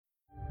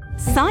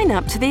Sign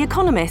up to The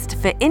Economist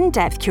for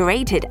in-depth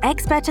curated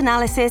expert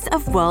analysis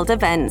of world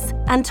events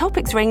and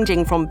topics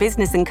ranging from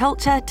business and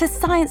culture to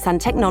science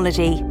and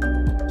technology.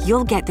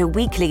 You'll get the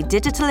weekly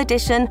digital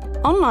edition,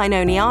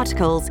 online-only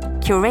articles,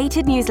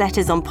 curated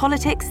newsletters on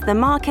politics, the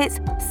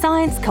markets,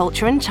 science,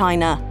 culture, and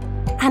China,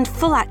 and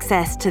full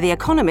access to The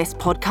Economist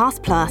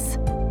Podcast Plus.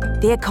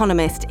 The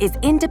Economist is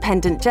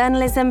independent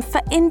journalism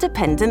for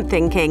independent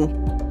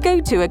thinking.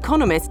 Go to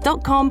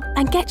economist.com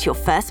and get your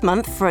first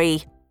month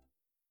free.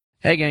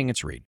 Hey gang,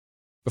 it's Reed.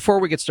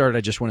 Before we get started,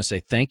 I just want to say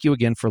thank you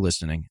again for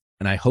listening,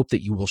 and I hope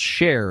that you will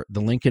share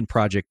the Lincoln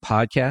Project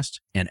podcast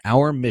and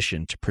our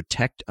mission to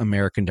protect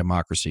American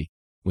democracy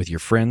with your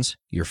friends,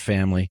 your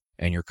family,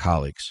 and your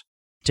colleagues.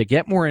 To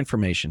get more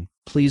information,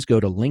 please go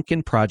to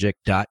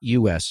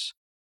lincolnproject.us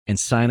and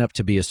sign up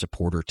to be a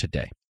supporter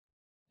today.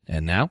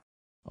 And now,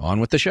 on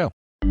with the show.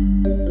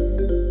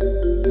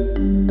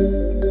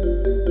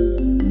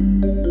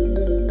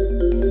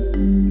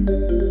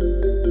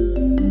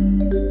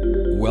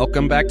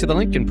 Welcome back to the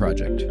Lincoln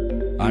Project.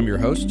 I'm your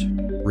host,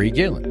 Reed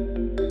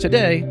Galen.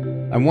 Today,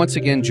 I'm once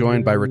again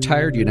joined by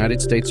retired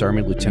United States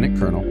Army Lieutenant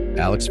Colonel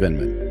Alex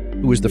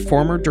Vindman, who is the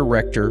former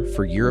Director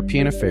for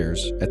European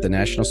Affairs at the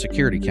National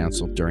Security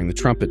Council during the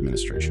Trump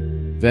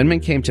administration.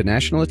 Vindman came to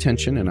national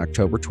attention in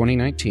October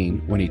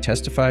 2019 when he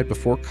testified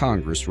before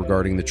Congress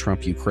regarding the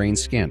Trump-Ukraine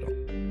scandal.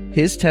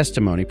 His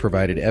testimony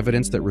provided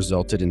evidence that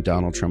resulted in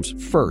Donald Trump's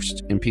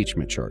first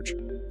impeachment charge.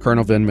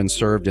 Colonel Vindman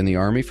served in the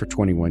Army for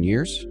 21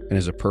 years and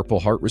is a Purple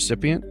Heart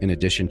recipient in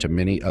addition to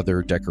many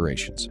other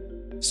decorations.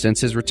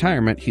 Since his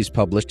retirement, he's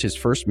published his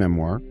first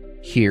memoir,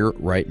 Here,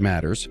 Right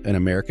Matters, An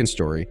American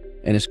Story,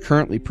 and is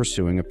currently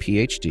pursuing a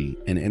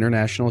PhD in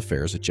International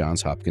Affairs at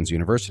Johns Hopkins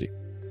University.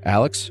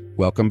 Alex,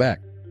 welcome back.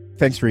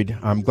 Thanks, Reed.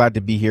 I'm glad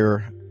to be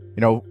here.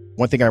 You know,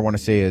 one thing I want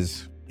to say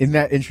is, in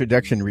that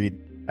introduction,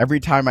 Reed, every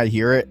time I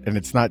hear it, and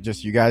it's not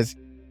just you guys,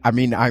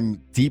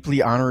 I'm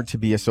deeply honored to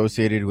be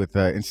associated with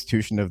the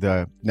institution of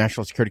the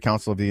National Security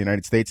Council of the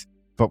United States.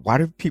 But why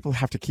do people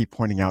have to keep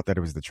pointing out that it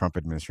was the Trump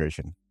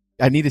administration?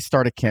 I need to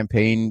start a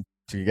campaign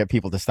to get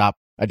people to stop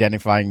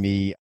identifying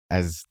me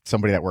as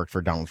somebody that worked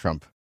for Donald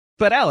Trump.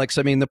 But Alex,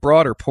 the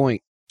broader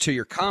point to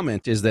your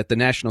comment is that the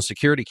National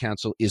Security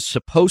Council is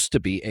supposed to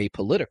be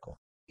apolitical.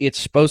 It's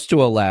supposed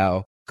to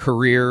allow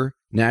career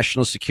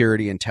national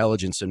security,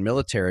 intelligence, and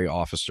military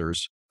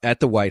officers at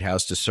the White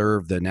House to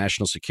serve the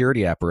national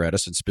security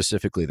apparatus, and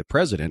specifically the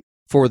president,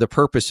 for the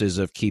purposes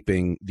of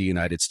keeping the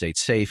United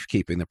States safe,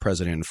 keeping the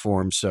president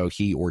informed so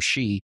he or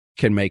she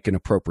can make an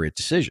appropriate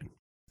decision.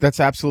 That's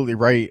absolutely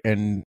right.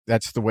 And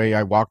that's the way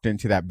I walked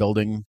into that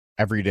building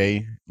every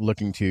day,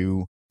 looking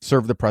to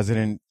serve the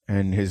president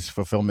and his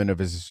fulfillment of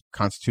his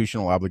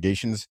constitutional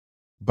obligations.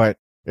 But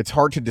it's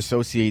hard to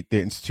dissociate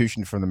the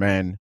institution from the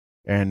man,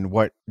 and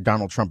what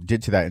Donald Trump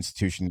did to that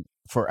institution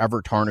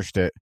forever tarnished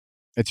it.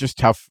 It's just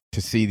tough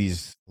to see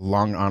these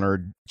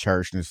long-honored,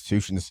 cherished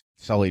institutions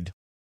sullied.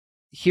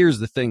 Here's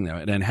the thing, though,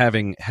 and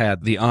having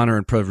had the honor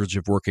and privilege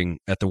of working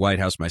at the White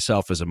House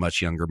myself as a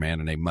much younger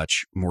man in a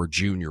much more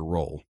junior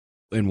role,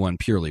 in one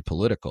purely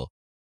political,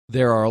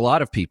 there are a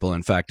lot of people,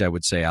 in fact, I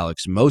would say,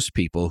 Alex, most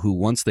people who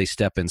once they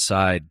step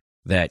inside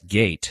that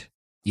gate,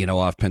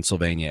 off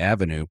Pennsylvania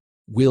Avenue,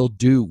 will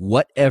do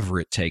whatever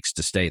it takes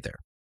to stay there.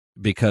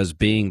 Because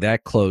being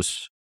that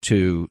close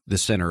to the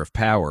center of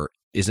power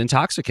is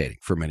intoxicating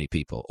for many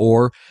people.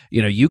 Or,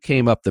 you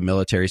came up the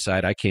military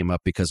side. I came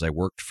up because I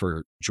worked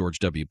for George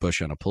W.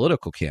 Bush on a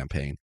political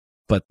campaign.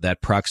 But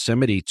that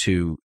proximity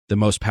to the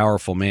most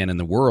powerful man in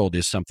the world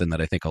is something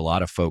that I think a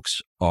lot of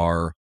folks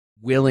are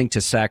willing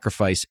to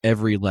sacrifice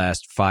every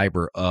last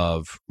fiber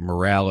of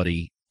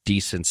morality,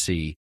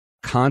 decency,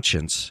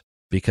 conscience,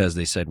 because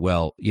they said,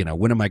 well,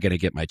 when am I going to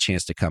get my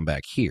chance to come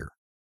back here?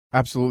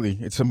 Absolutely.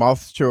 It's a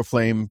moth to a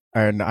flame.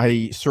 And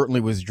I certainly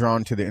was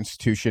drawn to the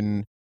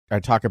institution. I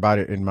talk about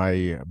it in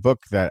my book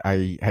that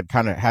I had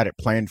kind of had it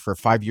planned for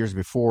 5 years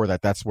before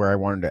that's where I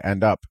wanted to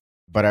end up.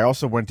 But I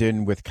also went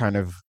in with kind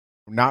of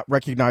not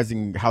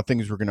recognizing how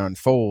things were going to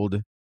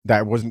unfold, that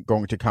I wasn't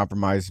going to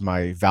compromise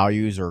my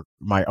values or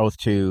my oath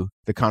to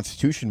the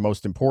Constitution,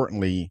 most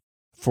importantly,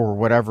 for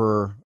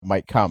whatever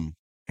might come.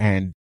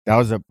 And that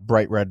was a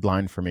bright red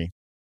line for me.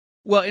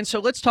 Well, and so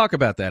let's talk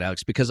about that,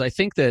 Alex, because I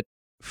think that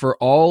for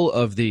all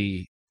of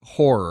the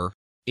horror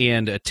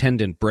and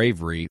attendant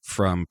bravery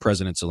from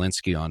President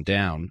Zelensky on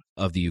down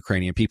of the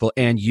Ukrainian people,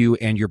 and you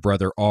and your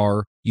brother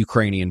are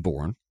Ukrainian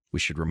born. We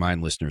should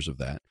remind listeners of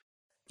that.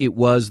 It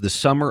was the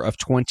summer of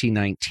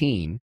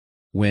 2019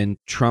 when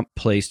Trump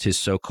placed his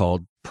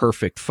so-called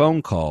perfect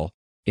phone call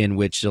in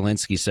which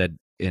Zelensky said,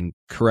 and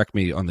correct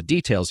me on the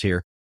details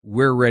here,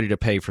 we're ready to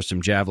pay for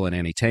some Javelin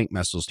anti-tank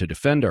missiles to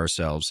defend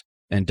ourselves.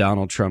 And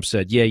Donald Trump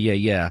said,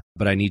 yeah,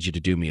 but I need you to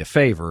do me a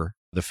favor.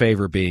 The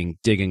favor being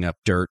digging up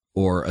dirt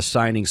or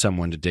assigning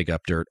someone to dig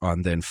up dirt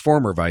on then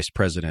former Vice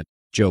President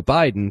Joe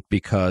Biden,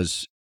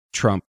 because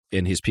Trump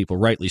and his people,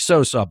 rightly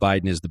so, saw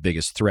Biden as the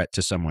biggest threat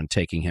to someone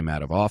taking him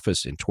out of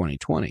office in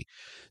 2020.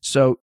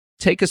 So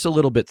take us a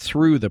little bit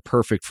through the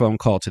perfect phone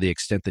call to the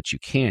extent that you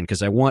can,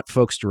 because I want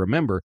folks to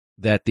remember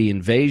that the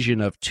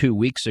invasion of 2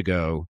 weeks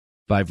ago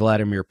by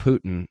Vladimir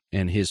Putin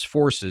and his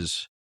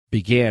forces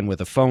began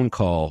with a phone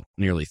call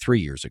nearly 3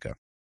 years ago.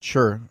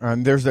 Sure.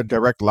 And there's a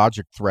direct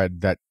logic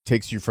thread that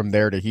takes you from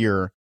there to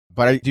here.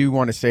 But I do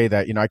want to say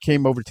that, I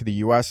came over to the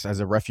U.S. as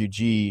a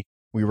refugee.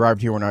 We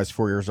arrived here when I was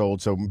 4 years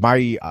old. So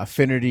my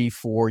affinity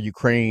for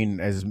Ukraine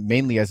is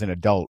mainly as an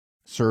adult,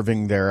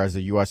 serving there as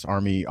a U.S.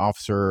 Army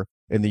officer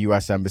in the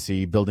U.S.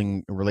 Embassy,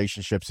 building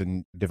relationships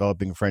and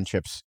developing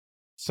friendships.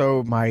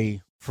 So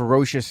my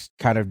ferocious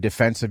kind of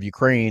defense of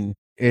Ukraine,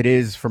 it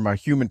is from a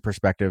human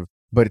perspective,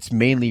 but it's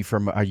mainly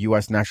from a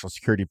U.S. national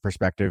security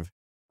perspective.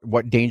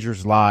 What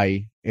dangers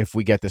lie if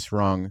we get this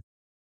wrong?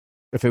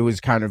 If it was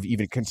kind of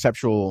even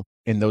conceptual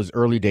in those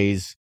early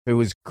days, it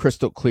was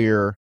crystal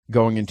clear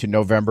going into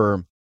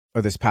November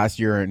of this past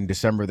year and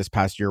December of this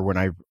past year when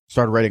I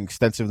started writing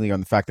extensively on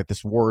the fact that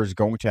this war is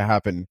going to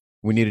happen.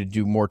 We need to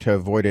do more to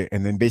avoid it,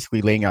 and then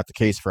basically laying out the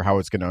case for how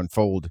it's going to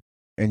unfold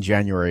in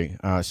January.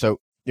 So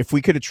if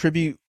we could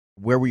attribute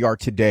where we are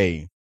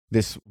today,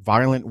 this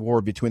violent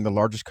war between the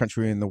largest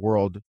country in the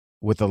world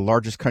with the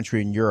largest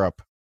country in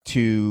Europe,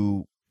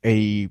 to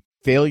a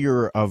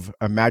failure of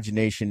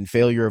imagination,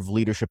 failure of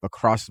leadership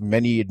across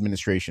many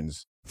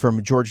administrations,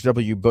 from George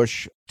W.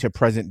 Bush to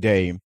present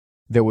day,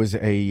 there was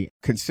a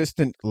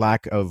consistent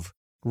lack of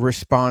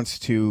response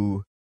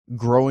to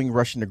growing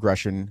Russian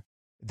aggression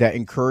that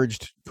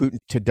encouraged Putin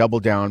to double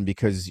down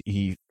because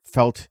he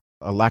felt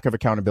a lack of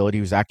accountability.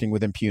 He was acting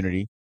with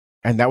impunity.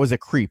 And that was a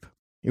creep.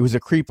 It was a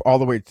creep all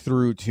the way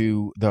through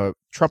to the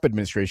Trump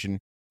administration.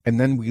 And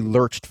then we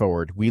lurched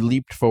forward. We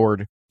leaped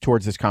forward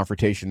towards this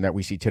confrontation that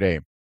we see today.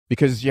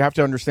 Because you have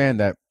to understand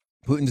that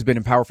Putin's been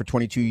in power for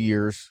 22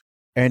 years.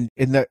 And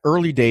in the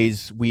early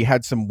days, we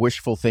had some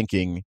wishful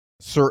thinking,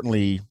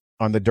 certainly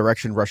on the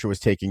direction Russia was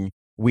taking.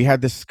 We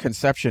had this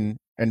conception,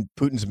 and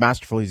Putin's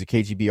masterful. He's a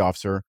KGB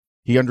officer.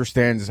 He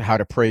understands how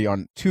to prey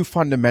on two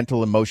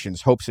fundamental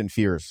emotions, hopes and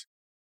fears.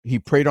 He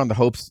preyed on the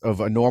hopes of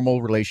a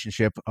normal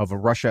relationship, of a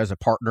Russia as a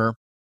partner,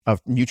 of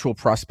mutual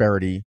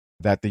prosperity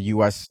that the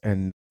US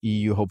and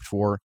EU hoped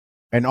for,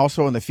 and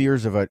also on the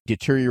fears of a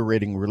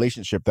deteriorating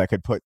relationship that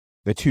could put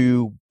the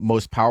two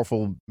most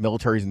powerful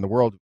militaries in the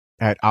world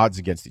at odds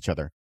against each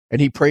other. And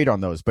he preyed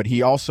on those, but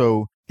he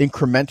also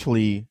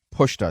incrementally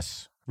pushed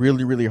us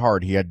really, really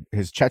hard. He had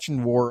his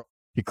Chechen war.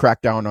 He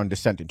cracked down on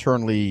dissent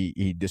internally.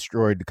 He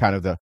destroyed kind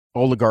of the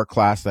oligarch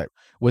class that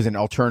was an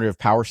alternative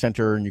power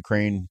center in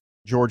Ukraine.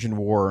 Georgian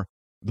war,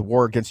 the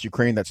war against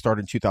Ukraine that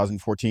started in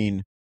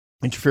 2014,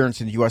 interference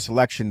in U.S.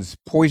 elections,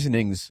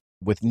 poisonings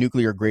with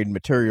nuclear-grade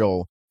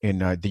material in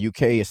the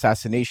UK,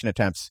 assassination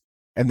attempts.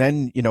 And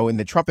then, in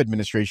the Trump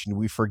administration,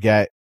 we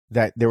forget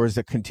that there was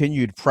a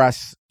continued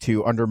press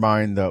to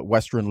undermine the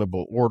Western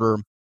liberal order.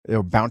 There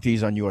were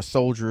bounties on U.S.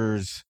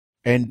 soldiers.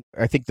 And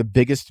I think the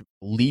biggest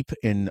leap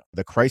in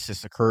the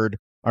crisis occurred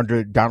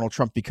under Donald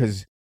Trump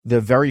because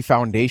the very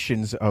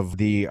foundations of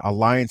the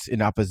alliance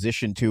in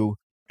opposition to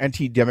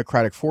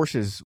anti-democratic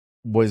forces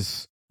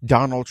was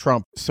Donald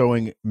Trump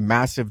sowing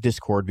massive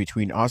discord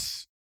between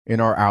us and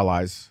our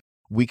allies,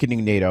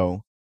 weakening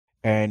NATO,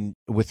 and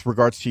with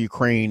regards to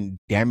Ukraine,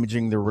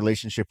 damaging the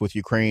relationship with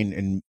Ukraine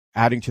and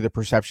adding to the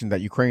perception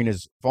that Ukraine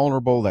is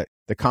vulnerable, that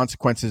the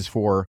consequences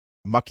for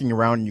mucking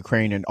around in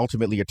Ukraine and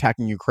ultimately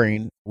attacking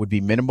Ukraine would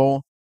be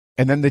minimal.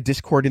 And then the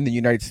discord in the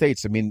United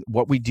States. I mean,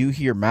 what we do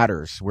here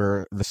matters.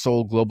 We're the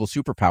sole global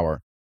superpower.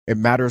 It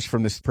matters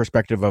from this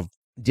perspective of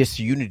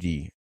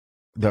disunity.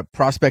 The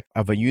prospect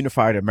of a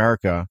unified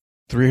America,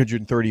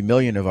 330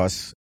 million of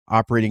us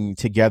operating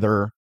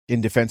together in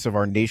defense of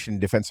our nation,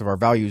 defense of our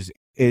values,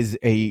 is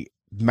a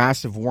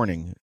massive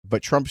warning.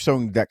 But Trump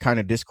sowing that kind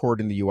of discord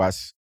in the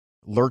U.S.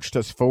 lurched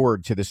us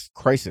forward to this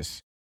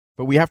crisis.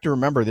 But we have to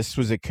remember this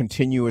was a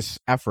continuous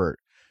effort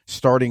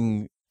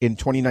starting in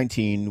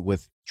 2019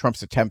 with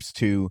Trump's attempts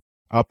to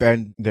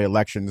upend the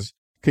elections,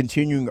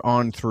 continuing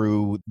on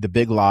through the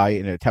big lie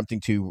and attempting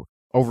to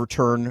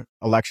overturn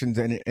elections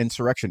and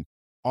insurrection.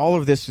 All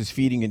of this is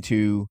feeding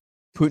into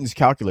Putin's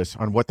calculus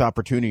on what the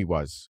opportunity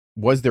was.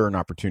 Was there an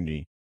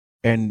opportunity?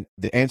 And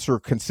the answer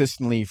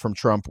consistently from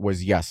Trump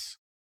was yes.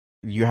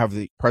 You have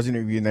the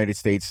president of the United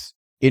States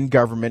in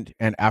government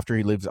and after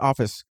he leaves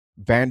office,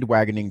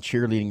 bandwagoning,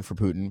 cheerleading for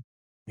Putin.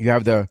 You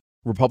have the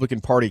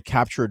Republican Party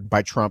captured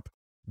by Trump,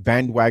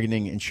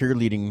 bandwagoning and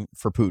cheerleading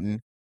for Putin,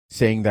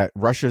 saying that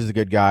Russia is the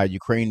good guy,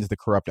 Ukraine is the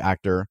corrupt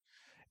actor.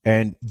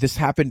 And this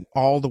happened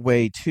all the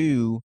way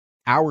to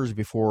hours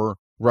before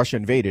Russia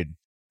invaded.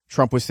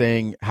 Trump was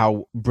saying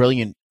how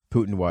brilliant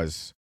Putin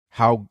was,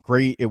 how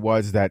great it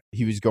was that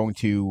he was going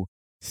to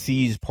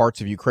seize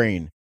parts of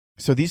Ukraine.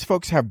 So these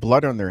folks have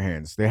blood on their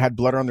hands. They had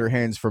blood on their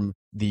hands from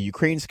the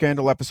Ukraine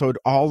scandal episode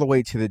all the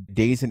way to the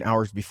days and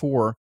hours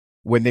before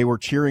when they were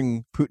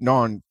cheering Putin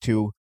on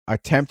to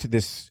attempt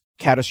this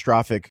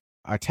catastrophic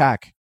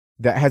attack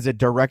that has a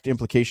direct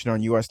implication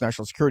on U.S.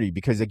 national security.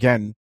 Because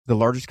again, the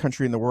largest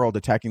country in the world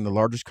attacking the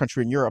largest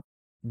country in Europe,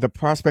 the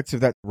prospects of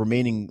that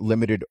remaining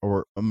limited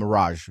or a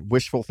mirage,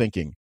 wishful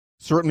thinking.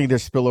 Certainly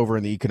there's spillover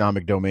in the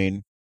economic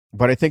domain,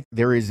 but I think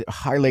there is a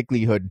high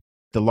likelihood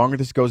the longer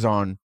this goes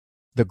on,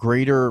 the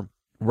greater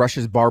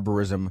Russia's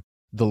barbarism,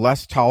 the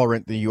less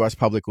tolerant the U.S.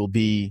 public will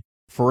be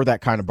for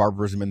that kind of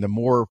barbarism, and the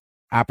more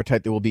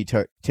appetite there will be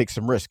to take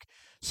some risk.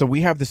 So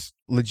we have this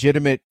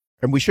legitimate,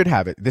 and we should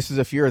have it. This is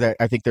a fear that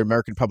I think the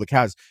American public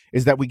has,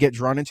 is that we get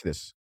drawn into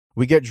this.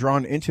 We get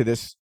drawn into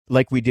this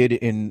like we did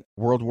in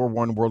World War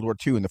I, World War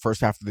II in the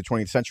first half of the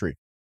 20th century.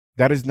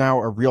 That is now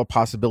a real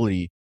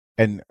possibility.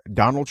 And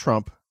Donald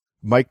Trump,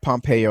 Mike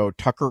Pompeo,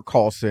 Tucker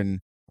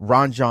Carlson,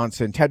 Ron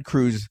Johnson, Ted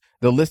Cruz,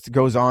 the list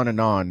goes on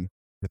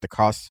at the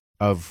cost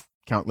of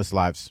countless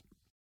lives.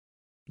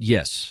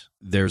 Yes,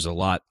 there's a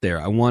lot there.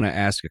 I want to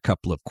ask a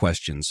couple of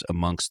questions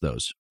amongst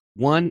those.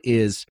 One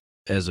is,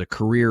 as a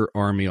career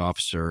Army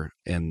officer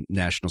and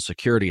national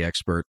security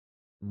expert,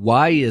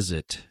 why is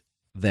it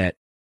that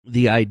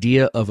the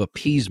idea of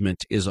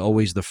appeasement is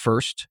always the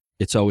first,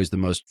 it's always the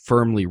most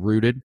firmly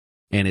rooted,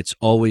 and it's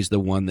always the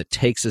one that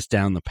takes us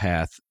down the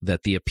path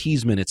that the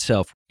appeasement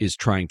itself is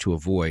trying to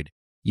avoid,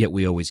 yet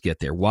we always get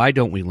there? Why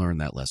don't we learn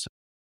that lesson?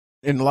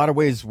 In a lot of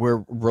ways,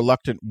 we're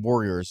reluctant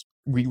warriors.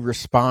 We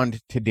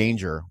respond to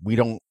danger. We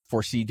don't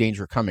foresee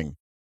danger coming.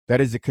 That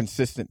is a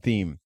consistent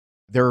theme.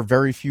 There are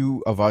very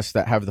few of us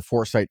that have the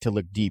foresight to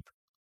look deep.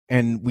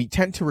 And we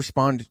tend to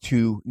respond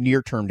to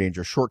near-term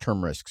danger,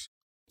 short-term risks.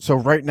 So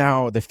right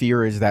now, the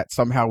fear is that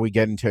somehow we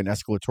get into an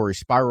escalatory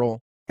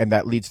spiral, and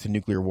that leads to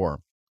nuclear war.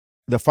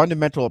 The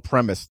fundamental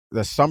premise, the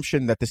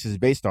assumption that this is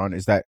based on,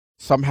 is that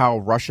somehow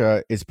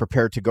Russia is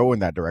prepared to go in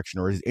that direction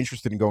or is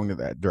interested in going in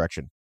that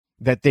direction.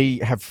 That they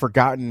have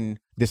forgotten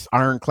this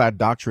ironclad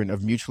doctrine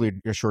of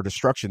mutually assured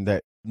destruction,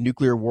 that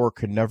nuclear war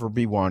could never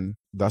be won,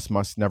 thus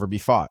must never be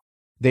fought.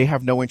 They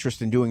have no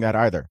interest in doing that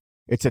either.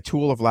 It's a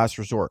tool of last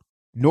resort.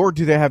 Nor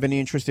do they have any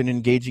interest in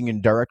engaging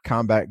in direct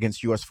combat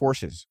against U.S.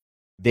 forces.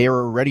 They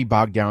are already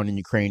bogged down in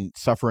Ukraine,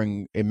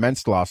 suffering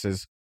immense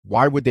losses.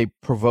 Why would they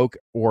provoke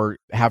or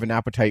have an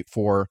appetite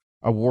for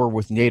a war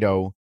with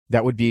NATO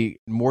that would be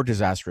more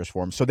disastrous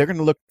for them? So they're going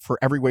to look for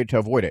every way to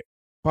avoid it.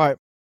 But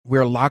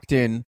we're locked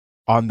in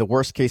on the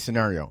worst case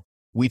scenario.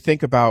 We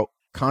think about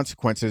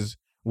consequences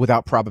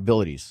without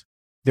probabilities.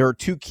 There are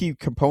two key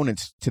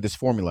components to this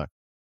formula.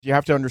 You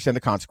have to understand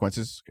the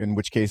consequences, in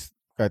which case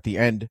at the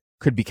end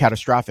could be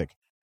catastrophic,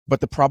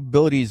 but the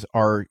probabilities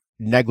are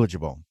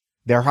negligible.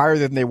 They're higher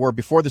than they were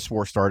before this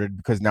war started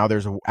because now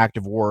there's an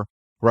active war.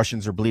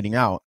 Russians are bleeding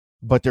out,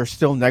 but they're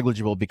still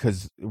negligible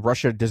because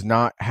Russia does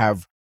not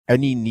have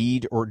any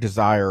need or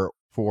desire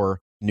for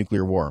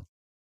nuclear war.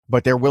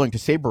 But they're willing to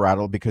saber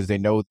rattle because they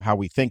know how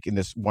we think in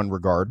this one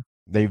regard.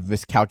 They've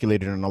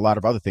miscalculated on a lot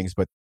of other things,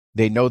 but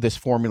they know this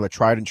formula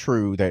tried and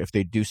true that if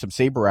they do some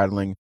saber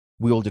rattling,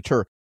 we will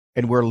deter.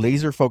 And we're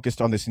laser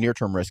focused on this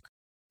near-term risk.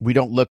 We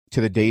don't look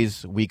to the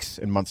days, weeks,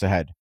 and months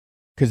ahead.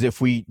 Because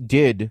if we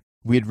did,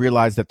 we'd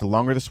realize that the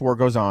longer this war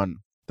goes on,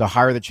 the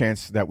higher the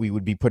chance that we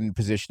would be put in a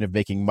position of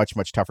making much,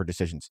 much tougher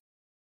decisions.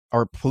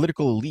 Our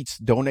political elites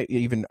don't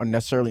even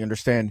necessarily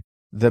understand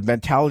the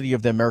mentality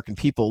of the American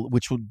people,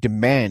 which will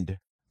demand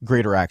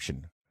greater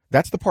action.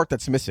 That's the part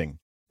that's missing.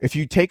 If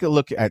you take a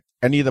look at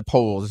any of the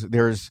polls,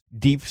 there's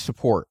deep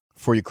support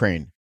for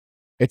Ukraine.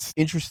 It's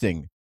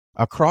interesting.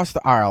 Across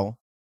the aisle,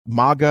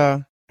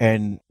 MAGA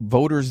and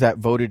voters that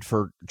voted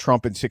for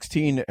Trump in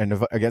 2016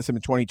 and against him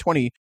in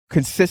 2020,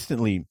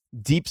 consistently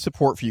deep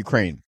support for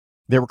Ukraine.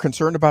 They were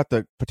concerned about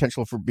the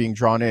potential for being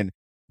drawn in.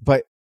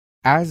 But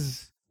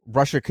as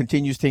Russia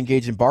continues to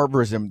engage in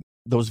barbarism,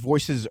 those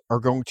voices are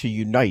going to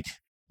unite.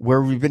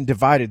 Where we've been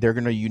divided, they're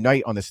going to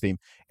unite on this theme.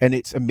 And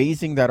it's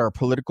amazing that our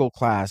political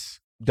class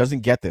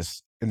doesn't get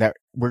this, and that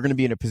we're going to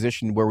be in a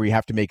position where we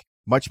have to make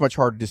much, much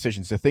harder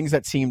decisions. The things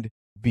that seemed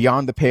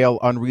beyond the pale,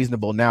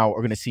 unreasonable now are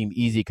going to seem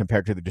easy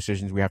compared to the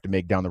decisions we have to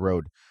make down the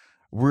road.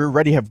 We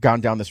already have gone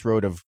down this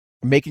road of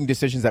making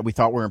decisions that we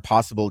thought were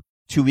impossible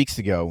 2 weeks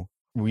ago.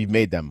 We've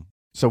made them.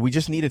 So we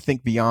just need to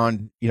think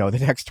beyond, the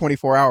next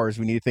 24 hours.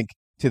 We need to think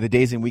to the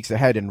days and weeks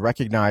ahead and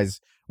recognize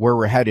where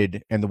we're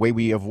headed. And the way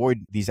we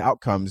avoid these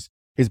outcomes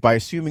is by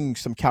assuming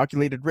some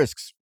calculated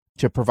risks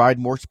to provide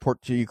more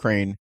support to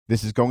Ukraine.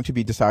 This is going to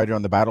be decided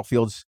on the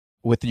battlefields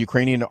with the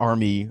Ukrainian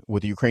army,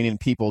 with the Ukrainian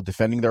people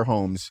defending their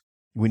homes.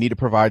 We need to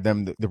provide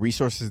them the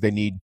resources they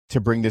need to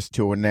bring this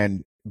to an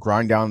end,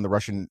 grind down the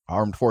Russian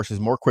armed forces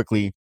more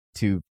quickly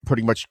to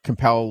pretty much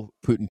compel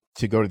Putin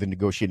to go to the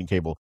negotiating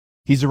table.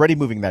 He's already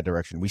moving in that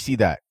direction. We see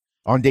that.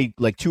 On day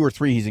 2 or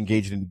 3, he's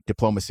engaged in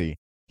diplomacy.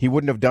 He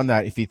wouldn't have done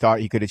that if he thought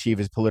he could achieve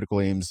his political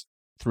aims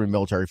through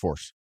military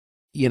force.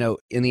 In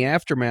the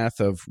aftermath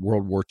of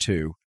World War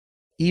II,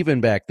 even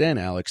back then,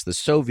 Alex, the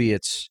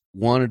Soviets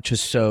wanted to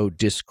sow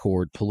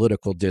discord,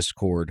 political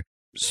discord,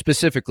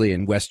 specifically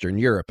in Western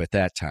Europe at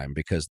that time,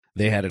 because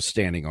they had a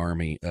standing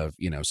army of,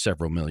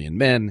 several million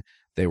men.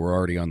 They were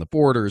already on the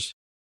borders.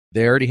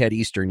 They already had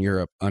Eastern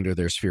Europe under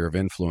their sphere of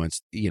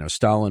influence.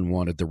 Stalin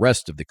wanted the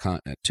rest of the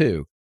continent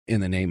too,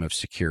 in the name of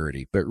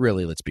security. But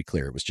really, let's be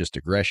clear, it was just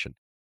aggression.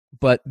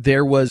 But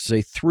there was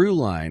a through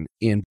line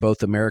in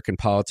both American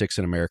politics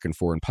and American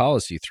foreign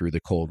policy through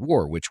the Cold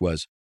War, which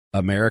was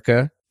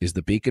America is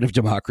the beacon of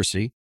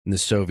democracy, and the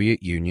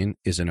Soviet Union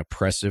is an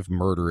oppressive,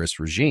 murderous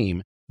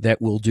regime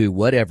that will do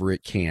whatever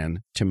it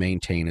can to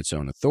maintain its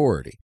own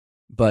authority.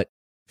 But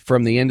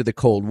from the end of the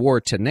Cold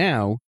War to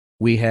now,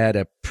 we had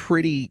a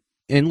pretty,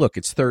 and look,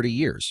 it's 30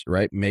 years,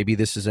 right? Maybe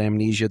this is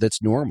amnesia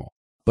that's normal,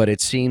 but it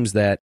seems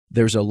that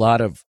there's a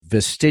lot of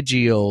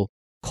vestigial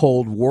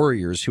Cold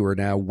Warriors who are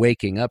now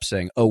waking up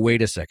saying, oh,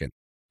 wait a second,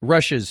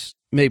 Russia's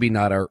maybe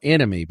not our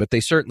enemy, but they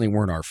certainly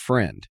weren't our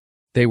friend.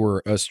 They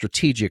were a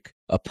strategic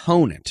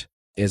opponent,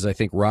 as I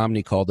think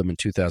Romney called them in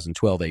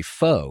 2012, a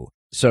foe.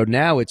 So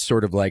now it's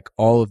sort of like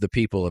all of the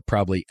people of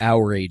probably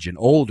our age and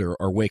older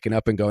are waking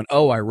up and going,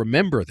 oh, I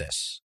remember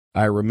this.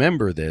 I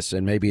remember this.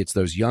 And maybe it's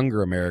those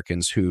younger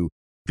Americans who,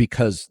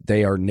 because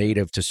they are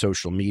native to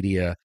social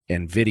media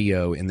and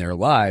video in their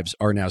lives,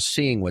 are now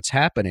seeing what's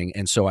happening.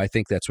 And so I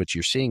think that's what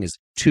you're seeing is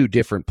two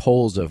different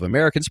poles of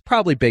Americans,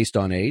 probably based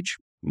on age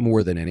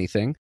more than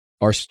anything,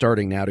 are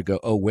starting now to go,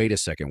 oh, wait a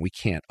second, we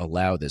can't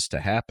allow this to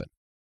happen.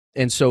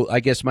 And so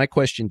I guess my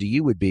question to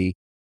you would be,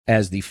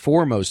 as the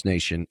foremost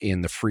nation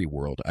in the free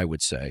world, I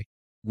would say,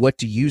 what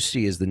do you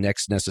see as the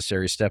next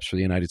necessary steps for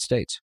the United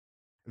States?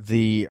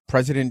 The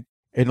president,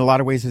 in a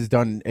lot of ways, has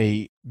done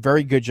a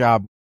very good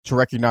job to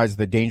recognize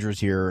the dangers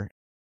here.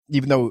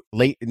 Even though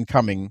late in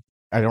coming,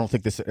 I don't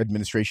think this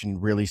administration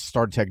really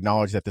started to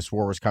acknowledge that this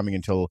war was coming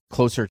until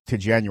closer to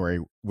January,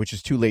 which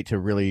is too late to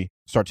really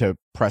start to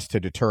press to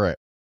deter it.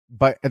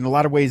 But in a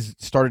lot of ways,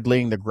 started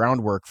laying the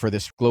groundwork for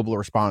this global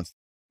response.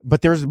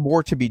 But there's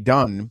more to be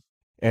done.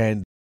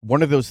 And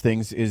one of those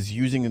things is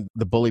using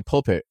the bully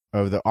pulpit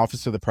of the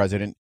office of the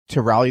president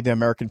to rally the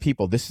American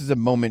people. This is a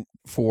moment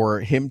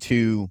for him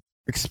to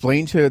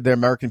explain to the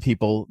American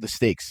people the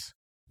stakes.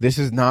 This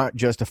is not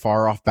just a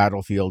far-off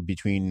battlefield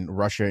between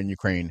Russia and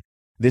Ukraine.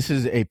 This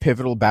is a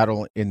pivotal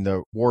battle in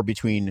the war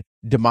between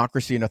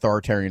democracy and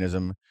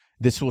authoritarianism.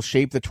 This will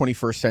shape the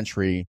 21st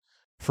century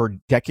for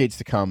decades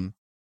to come.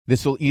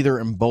 This will either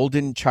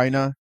embolden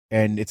China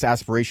and its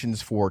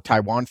aspirations for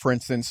Taiwan, for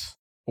instance,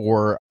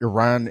 or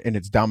Iran and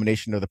its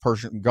domination of the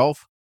Persian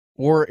Gulf,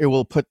 or it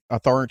will put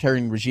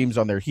authoritarian regimes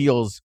on their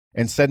heels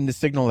and send the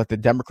signal that the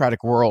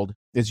democratic world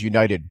is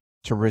united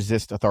to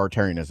resist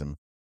authoritarianism,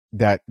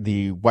 that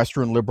the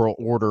Western liberal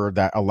order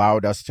that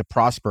allowed us to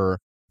prosper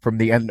from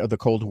the end of the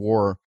Cold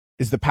War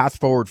is the path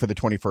forward for the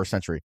 21st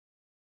century.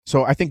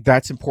 So I think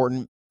that's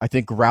important. I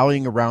think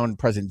rallying around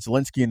President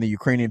Zelensky and the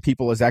Ukrainian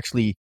people is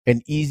actually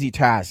an easy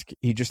task.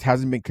 He just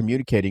hasn't been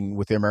communicating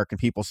with the American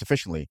people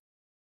sufficiently.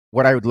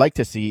 What I would like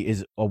to see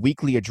is a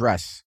weekly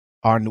address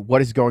on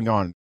what is going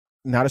on,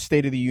 not a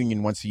State of the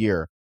Union once a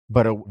year,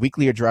 but a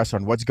weekly address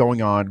on what's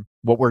going on,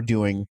 what we're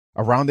doing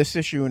around this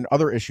issue and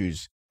other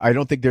issues. I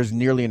don't think there's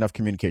nearly enough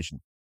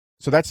communication.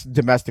 So that's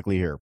domestically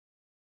here.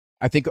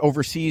 I think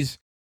overseas,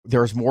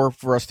 there's more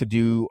for us to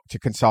do to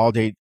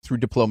consolidate through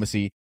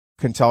diplomacy,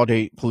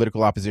 consolidate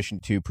political opposition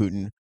to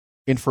Putin.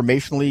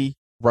 Informationally,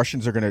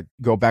 Russians are going to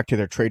go back to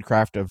their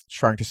tradecraft of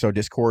trying to sow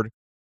discord.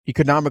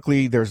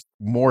 Economically, there's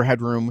more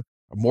headroom,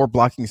 more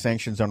blocking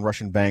sanctions on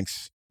Russian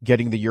banks.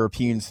 Getting the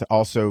Europeans to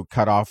also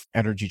cut off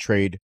energy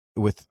trade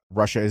with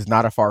Russia is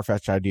not a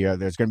far-fetched idea.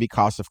 There's going to be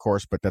costs, of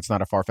course, but that's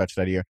not a far-fetched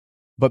idea.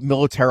 But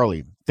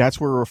militarily, that's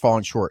where we're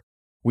falling short.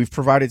 We've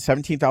provided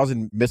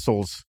 17,000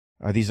 missiles.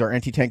 These are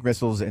anti-tank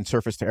missiles and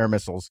surface-to-air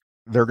missiles.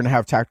 They're going to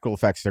have tactical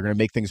effects. They're going to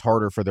make things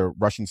harder for the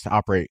Russians to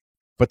operate.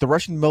 But the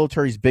Russian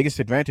military's biggest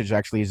advantage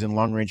actually is in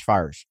long-range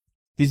fires.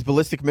 These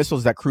ballistic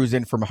missiles that cruise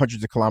in from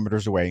hundreds of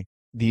kilometers away,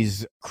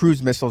 these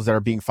cruise missiles that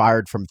are being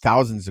fired from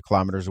thousands of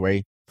kilometers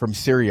away from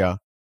Syria,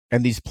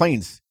 and these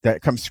planes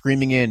that come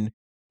screaming in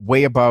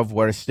way above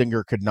what a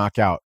Stinger could knock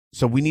out.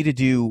 So we need to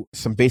do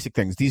some basic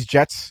things. These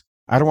jets,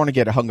 I don't want to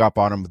get hung up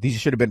on them. These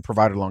should have been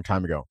provided a long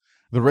time ago.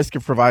 The risk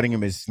of providing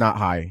them is not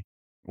high.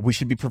 We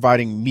should be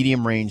providing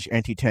medium-range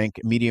anti-tank,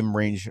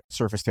 medium-range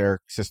surface-to-air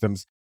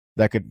systems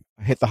that could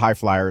hit the high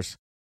flyers.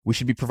 We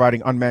should be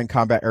providing unmanned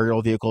combat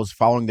aerial vehicles,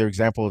 following their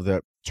example of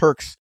the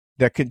Turks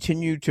that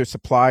continue to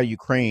supply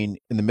Ukraine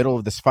in the middle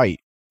of this fight.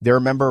 They're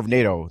a member of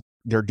NATO.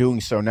 They're doing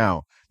so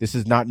now. This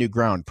is not new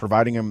ground.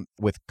 Providing them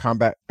with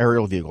combat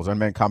aerial vehicles,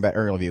 unmanned combat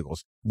aerial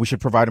vehicles. We should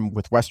provide them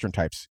with Western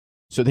types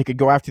so they could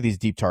go after these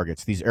deep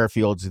targets, these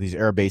airfields, these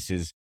air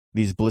bases,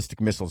 these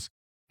ballistic missiles.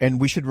 And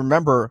we should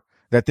remember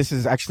that this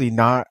is actually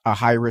not a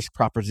high-risk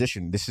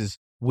proposition. This is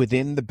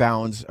within the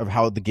bounds of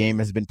how the game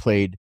has been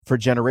played for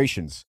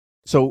generations.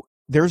 So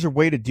there's a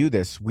way to do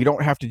this. We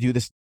don't have to do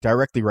this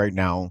directly right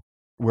now,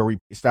 where we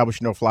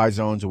establish no-fly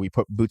zones or we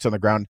put boots on the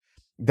ground.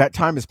 That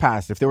time has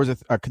passed. If there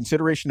was a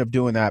consideration of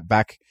doing that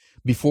back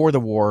before the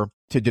war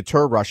to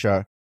deter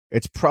Russia,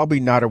 it's probably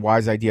not a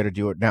wise idea to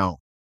do it now.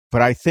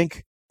 But I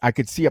think I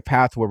could see a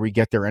path where we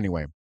get there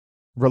anyway.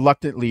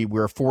 Reluctantly,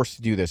 we're forced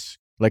to do this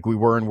like we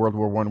were in World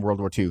War I, World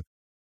War II.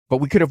 But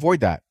we could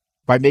avoid that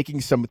by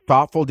making some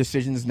thoughtful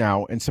decisions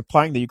now and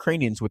supplying the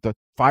Ukrainians with the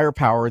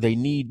firepower they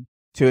need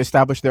to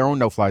establish their own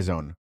no-fly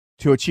zone,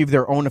 to achieve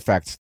their own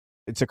effects.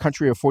 It's a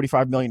country of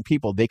 45 million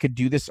people. They could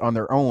do this on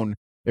their own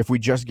if we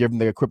just give them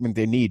the equipment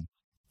they need.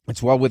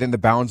 It's well within the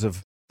bounds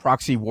of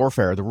proxy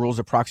warfare, the rules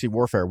of proxy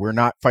warfare. We're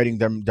not fighting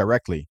them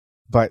directly.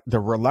 But the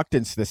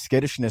reluctance, the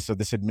skittishness of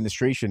this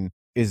administration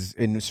is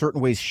in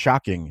certain ways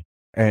shocking.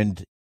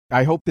 And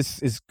I hope this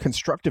is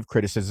constructive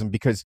criticism,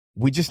 because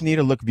we just need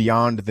to look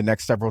beyond the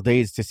next several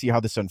days to see how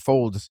this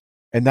unfolds.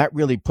 And that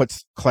really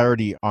puts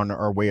clarity on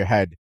our way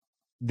ahead.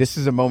 This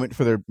is a moment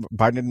for the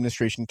Biden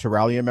administration to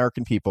rally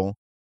American people,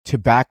 to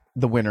back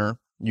the winner,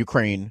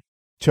 Ukraine,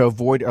 to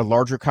avoid a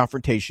larger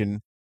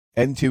confrontation,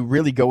 and to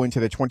really go into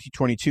the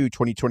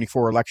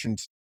 2022-2024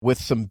 elections with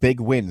some big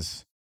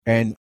wins.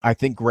 And I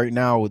think right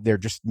now they're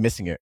just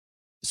missing it.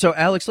 So,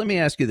 Alex, let me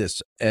ask you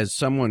this. As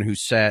someone who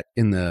sat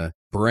in the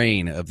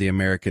brain of the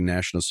American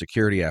national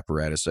security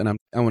apparatus, and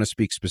I want to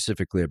speak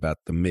specifically about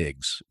the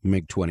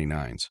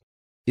MiG-29s.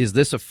 Is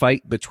this a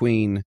fight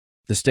between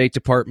the State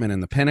Department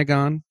and the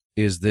Pentagon?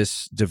 Is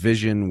this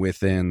division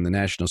within the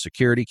National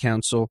Security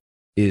Council?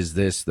 Is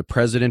this the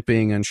president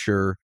being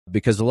unsure?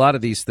 Because a lot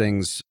of these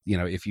things,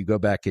 if you go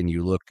back and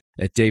you look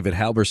at David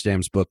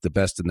Halberstam's book, The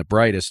Best and the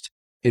Brightest,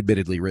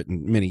 admittedly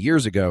written many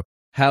years ago,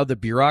 how the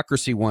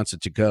bureaucracy wants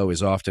it to go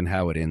is often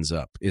how it ends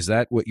up. Is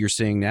that what you're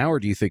seeing now, or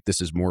do you think this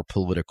is more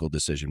political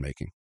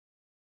decision-making?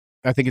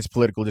 I think it's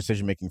political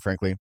decision-making,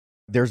 frankly.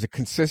 There's a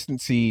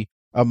consistency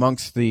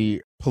amongst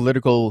the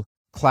political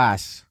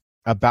class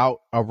about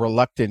a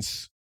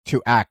reluctance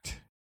to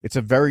act. It's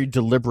a very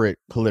deliberate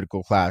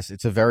political class.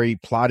 It's a very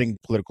plotting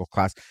political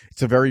class.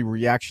 It's a very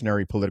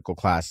reactionary political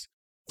class.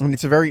 And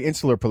it's a very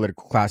insular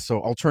political class. So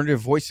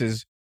alternative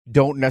voices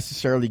don't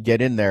necessarily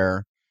get in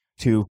there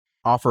to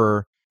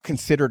offer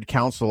considered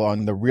counsel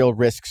on the real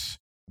risks,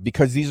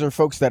 because these are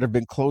folks that have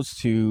been close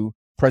to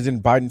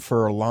President Biden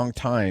for a long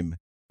time.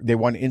 They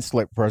want to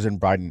insulate President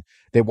Biden.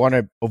 They want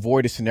to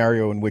avoid a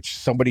scenario in which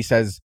somebody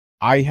says,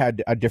 I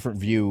had a different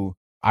view.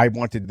 I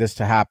wanted this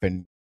to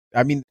happen.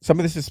 I mean, some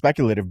of this is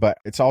speculative, but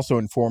it's also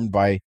informed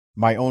by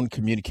my own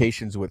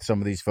communications with some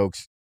of these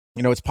folks.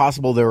 It's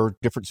possible there are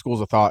different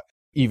schools of thought,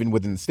 even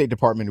within the State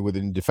Department,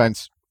 within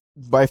defense.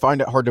 But I find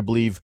it hard to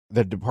believe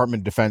the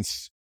Department of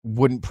Defense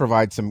wouldn't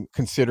provide some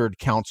considered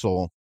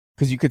counsel,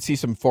 because you could see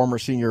some former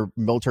senior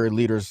military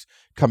leaders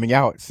coming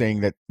out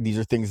saying that these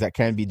are things that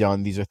can be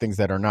done. These are things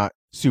that are not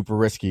super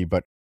risky.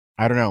 But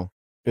I don't know.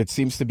 It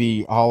seems to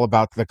be all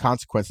about the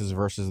consequences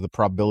versus the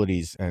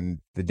probabilities and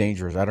the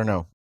dangers. I don't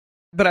know.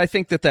 But I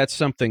think that that's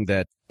something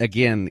that,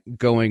 again,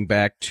 going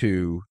back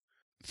to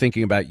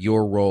thinking about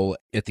your role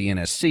at the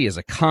NSC as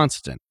a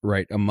constant,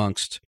 right,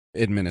 amongst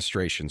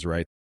administrations,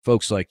 right?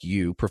 Folks like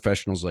you,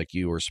 professionals like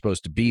you, are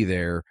supposed to be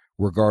there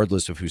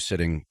regardless of who's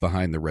sitting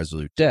behind the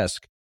Resolute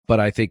desk. But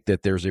I think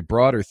that there's a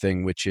broader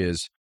thing, which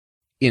is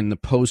in the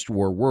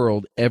post-war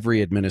world,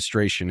 every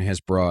administration has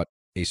brought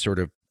a sort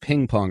of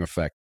ping pong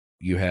effect.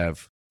 You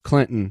have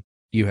Clinton,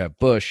 you have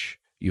Bush,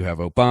 you have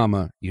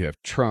Obama, you have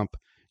Trump,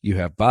 you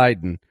have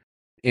Biden,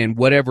 and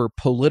whatever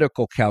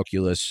political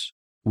calculus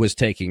was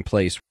taking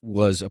place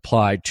was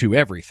applied to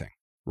everything,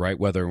 right?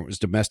 Whether it was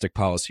domestic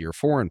policy or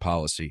foreign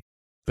policy.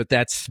 But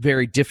that's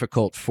very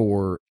difficult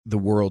for the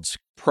world's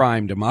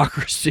prime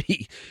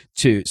democracy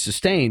to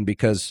sustain,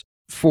 because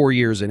 4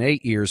 years and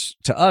 8 years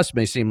to us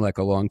may seem like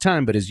a long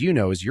time. But as you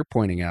know, as you're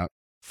pointing out,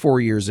 4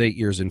 years, 8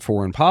 years in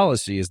foreign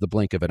policy is the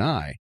blink of an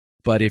eye.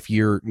 But if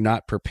you're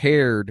not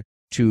prepared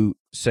to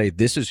say,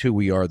 this is who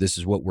we are, this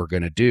is what we're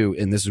going to do,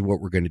 and this is what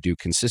we're going to do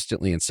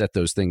consistently and set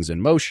those things in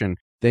motion,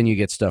 then you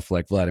get stuff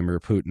like Vladimir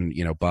Putin,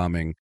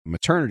 bombing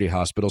maternity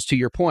hospitals, to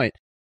your point,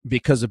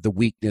 because of the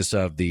weakness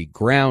of the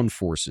ground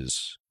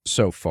forces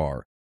so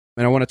far.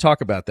 And I want to talk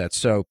about that.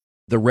 So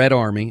the Red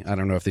Army, I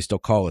don't know if they still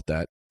call it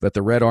that, but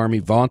the Red Army,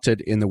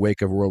 vaunted in the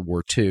wake of World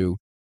War II.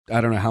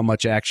 I don't know how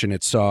much action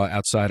it saw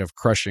outside of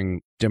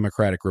crushing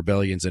democratic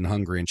rebellions in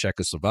Hungary and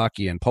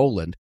Czechoslovakia and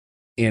Poland.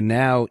 And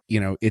now,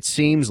 it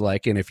seems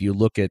like, and if you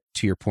look at,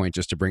 to your point,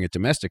 just to bring it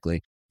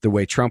domestically, the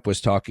way Trump was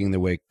talking,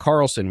 the way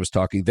Carlson was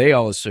talking, they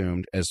all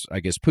assumed, as I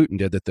guess Putin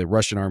did, that the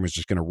Russian army was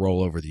just going to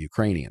roll over the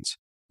Ukrainians.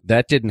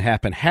 That didn't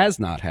happen, has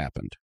not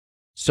happened.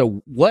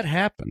 So what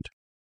happened?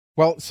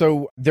 Well,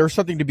 so there's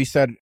something to be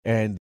said,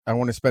 and I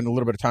want to spend a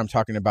little bit of time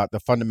talking about the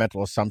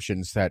fundamental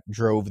assumptions that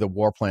drove the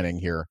war planning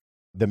here.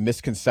 The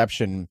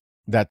misconception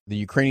that the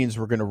Ukrainians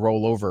were going to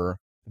roll over,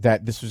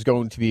 that this was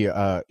going to be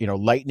a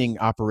lightning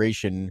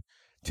operation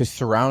to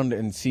surround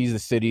and seize the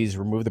cities,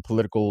 remove the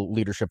political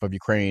leadership of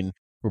Ukraine,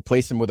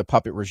 replace them with a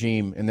puppet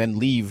regime, and then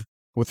leave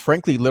with,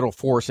 frankly, little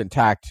force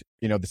intact.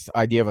 This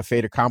idea of a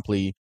fait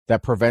accompli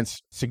that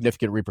prevents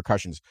significant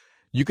repercussions.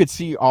 You could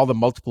see all the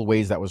multiple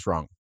ways that was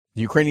wrong.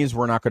 The Ukrainians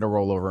were not going to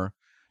roll over.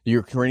 The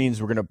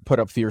Ukrainians were going to put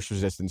up fierce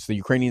resistance. The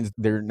Ukrainians,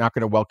 they're not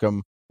going to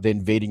welcome the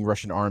invading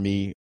Russian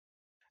army.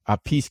 A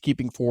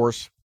peacekeeping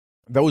force,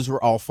 those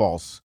were all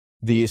false.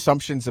 The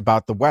assumptions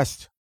about the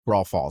West were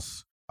all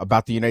false.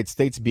 About the United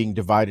States being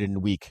divided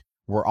and weak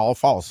were all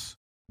false,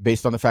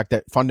 based on the fact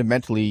that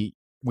fundamentally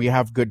we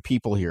have good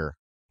people here.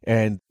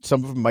 And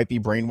some of them might be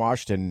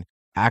brainwashed and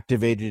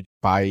activated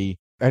by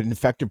an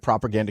effective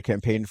propaganda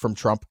campaign from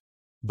Trump,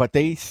 but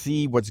they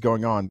see what's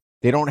going on.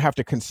 They don't have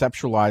to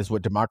conceptualize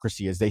what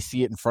democracy is. They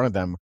see it in front of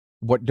them,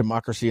 what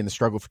democracy and the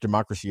struggle for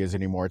democracy is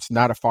anymore. It's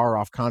not a far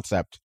off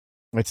concept.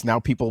 It's now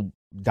people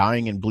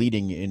dying and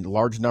bleeding in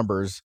large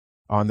numbers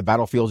on the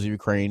battlefields of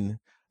Ukraine.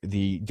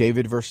 the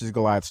David versus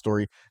Goliath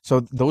story.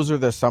 So those are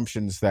the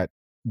assumptions that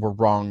were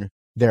wrong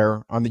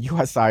there. On the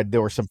U.S. side,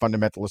 there were some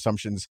fundamental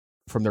assumptions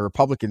from the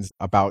Republicans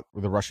about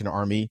the Russian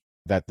army,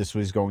 that this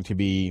was going to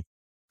be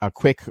a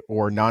quick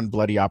or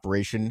non-bloody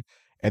operation.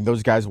 And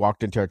those guys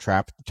walked into a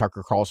trap.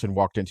 Tucker Carlson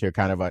walked into a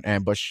kind of an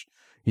ambush.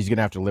 He's going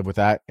to have to live with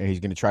that. And he's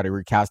going to try to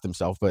recast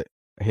himself. But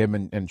him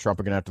and Trump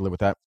are going to have to live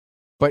with that.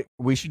 But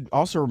we should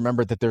also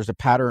remember that there's a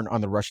pattern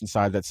on the Russian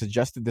side that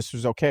suggested this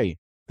was okay,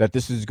 that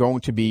this is going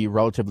to be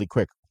relatively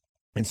quick.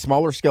 In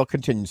smaller scale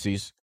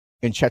contingencies,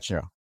 in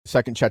Chechnya,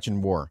 Second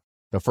Chechen War,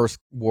 the first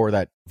war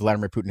that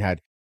Vladimir Putin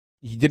had,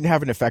 he didn't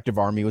have an effective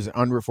army. It was an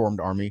unreformed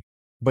army,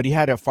 but he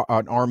had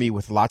an army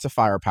with lots of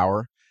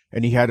firepower,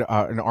 and he had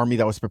an army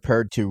that was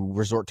prepared to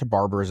resort to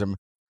barbarism,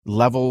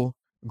 level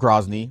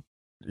Grozny,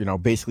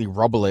 basically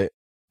rubble it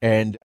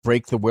and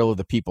break the will of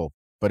the people.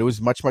 But it was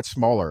much, much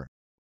smaller.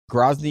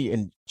 Grozny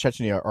and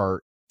Chechnya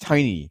are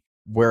tiny,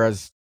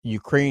 whereas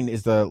Ukraine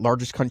is the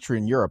largest country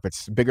in Europe.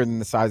 It's bigger than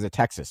the size of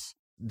Texas.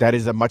 That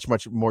is a much,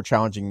 much more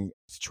challenging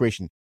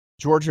situation.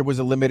 Georgia was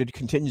a limited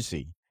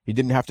contingency. He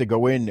didn't have to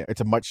go in.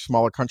 It's a much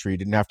smaller country. He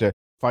didn't have to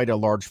fight a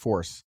large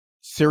force.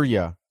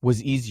 Syria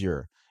was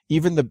easier.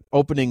 Even the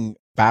opening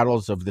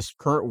battles of this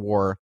current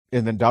war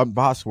in the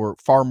Donbass were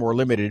far more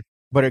limited,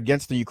 but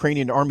against the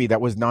Ukrainian army,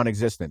 that was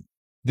non-existent.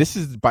 This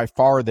is by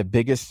far the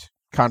biggest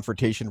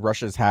confrontation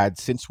Russia's had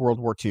since World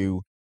War II,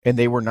 and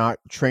they were not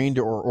trained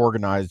or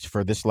organized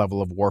for this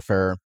level of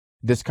warfare,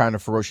 this kind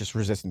of ferocious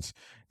resistance.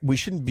 We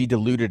shouldn't be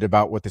deluded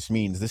about what this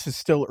means. This is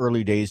still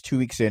early days, 2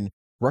 weeks in.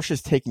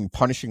 Russia's taking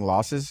punishing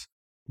losses,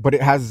 but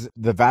it has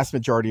the vast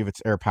majority of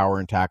its air power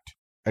intact,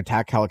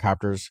 attack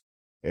helicopters.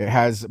 It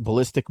has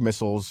ballistic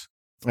missiles.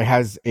 It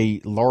has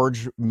a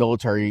large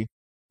military.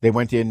 They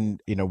went in,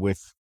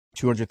 with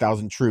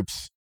 200,000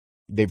 troops.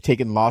 They've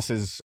taken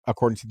losses,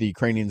 according to the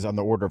Ukrainians, on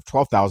the order of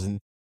 12,000.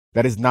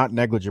 That is not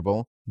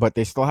negligible, but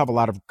they still have a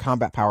lot of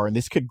combat power, and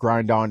this could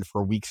grind on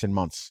for weeks and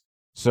months.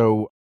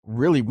 So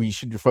really, we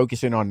should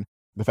focus in on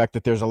the fact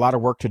that there's a lot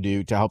of work to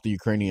do to help the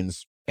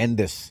Ukrainians end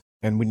this,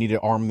 and we need to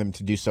arm them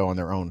to do so on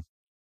their own.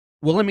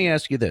 Well, let me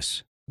ask you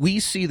this. We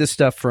see the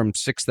stuff from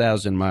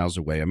 6,000 miles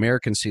away.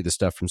 Americans see the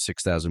stuff from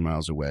 6,000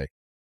 miles away.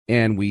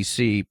 And we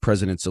see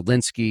President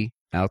Zelensky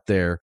out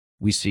there.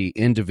 We see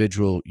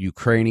individual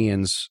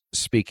Ukrainians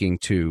speaking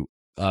to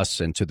us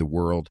and to the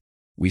world.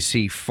 We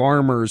see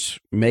farmers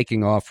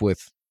making off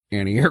with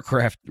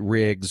anti-aircraft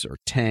rigs or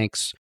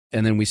tanks.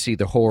 And then we see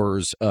the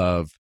horrors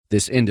of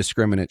this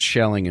indiscriminate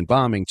shelling and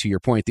bombing. To your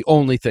point, the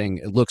only thing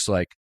it looks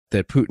like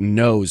that Putin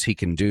knows he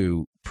can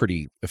do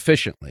pretty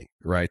efficiently,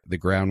 right? The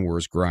ground war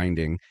is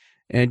grinding.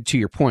 And to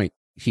your point,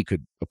 he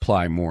could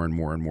apply more and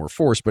more and more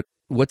force. But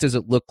what does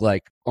it look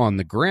like on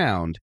the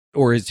ground?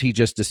 Or has he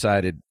just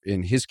decided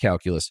in his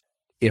calculus,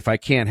 if I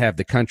can't have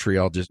the country,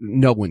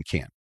 no one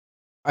can?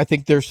 I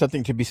think there's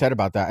something to be said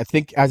about that. I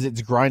think as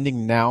it's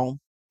grinding now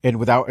and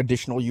without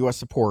additional U.S.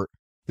 support,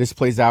 this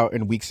plays out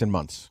in weeks and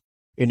months.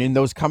 And in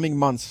those coming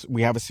months,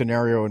 we have a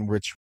scenario in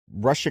which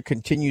Russia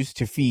continues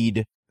to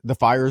feed the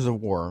fires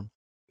of war.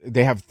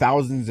 They have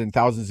thousands and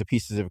thousands of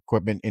pieces of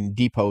equipment in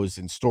depots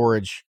and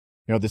storage.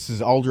 This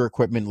is older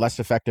equipment, less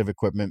effective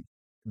equipment.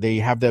 They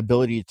have the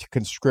ability to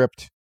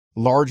conscript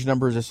large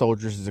numbers of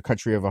soldiers as a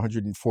country of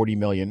 140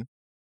 million,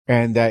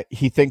 and that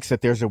he thinks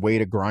that there's a way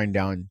to grind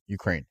down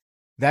Ukraine.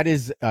 That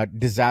is a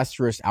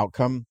disastrous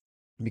outcome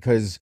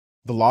because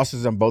the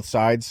losses on both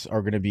sides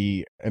are going to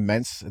be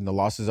immense, and the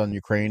losses on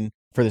Ukraine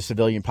for the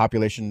civilian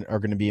population are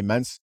going to be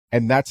immense.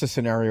 And that's a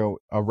scenario,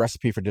 a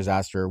recipe for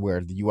disaster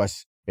where the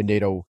U.S. and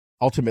NATO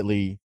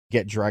ultimately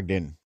get dragged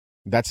in.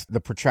 That's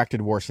the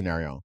protracted war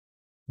scenario.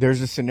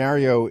 There's a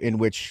scenario in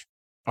which,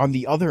 on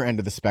the other end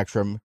of the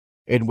spectrum,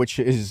 in which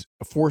his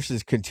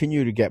forces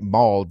continue to get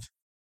mauled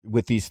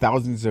with these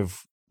thousands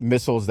of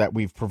missiles that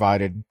we've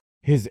provided.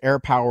 His air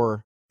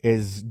power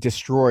is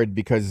destroyed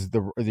because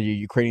the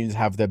Ukrainians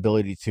have the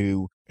ability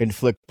to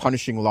inflict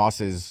punishing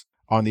losses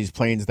on these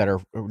planes that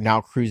are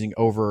now cruising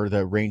over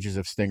the ranges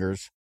of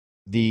Stingers.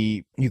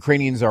 The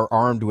Ukrainians are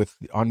armed with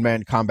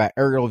unmanned combat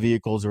aerial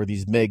vehicles, or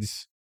these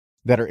MiGs,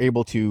 that are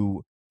able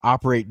to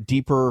operate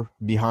deeper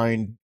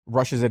behind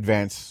Russia's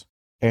advance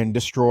and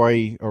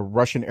destroy a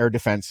Russian air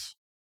defense.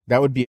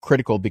 That would be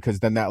critical because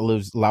then that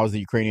allows the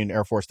Ukrainian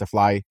Air Force to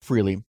fly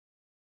freely.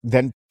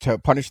 Then to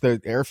punish the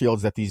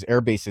airfields that these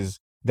air bases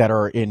that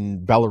are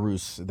in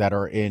Belarus, that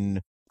are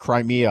in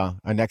Crimea,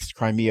 annexed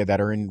Crimea,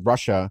 that are in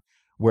Russia,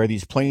 where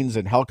these planes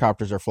and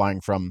helicopters are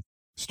flying from,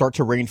 start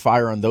to rain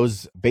fire on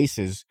those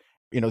bases.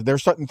 There are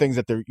certain things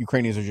that the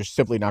Ukrainians are just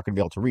simply not going to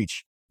be able to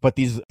reach. But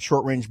these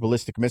short-range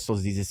ballistic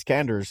missiles, these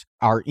Iskanders,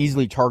 are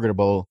easily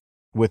targetable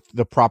with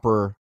the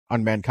proper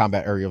unmanned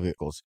combat aerial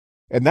vehicles.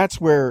 And that's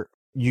where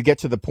you get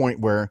to the point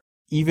where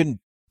even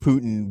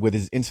Putin, with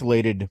his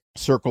insulated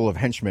circle of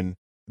henchmen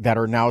that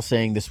are now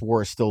saying this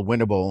war is still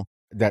winnable,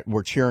 that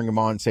we're cheering him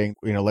on, saying,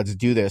 let's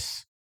do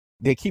this.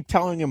 They keep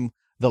telling him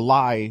the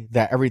lie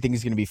that everything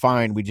is going to be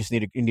fine. We just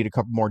need a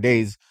couple more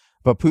days.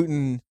 But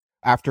Putin,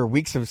 after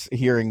weeks of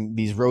hearing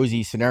these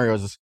rosy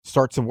scenarios,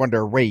 starts to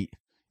wonder, wait,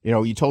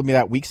 you told me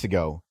that weeks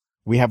ago.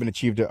 We haven't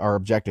achieved our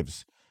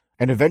objectives.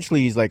 And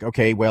eventually he's like,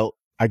 okay, well,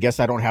 I guess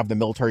I don't have the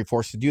military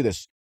force to do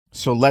this.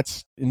 So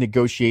let's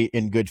negotiate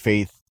in good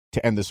faith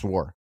to end this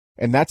war.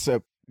 And that's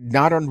a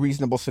not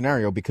unreasonable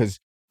scenario, because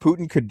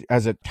Putin could,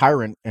 as a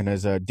tyrant and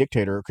as a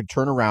dictator, could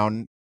turn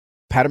around,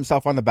 pat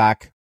himself on the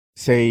back,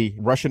 say,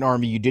 Russian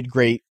army, you did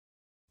great.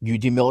 You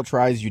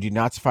demilitarized, you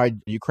denazified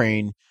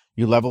Ukraine,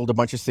 you leveled a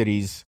bunch of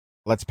cities.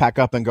 Let's pack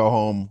up and go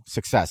home.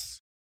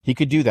 Success. He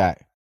could do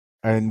that.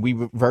 And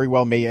we very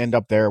well may end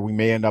up there. We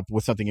may end up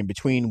with something in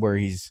between where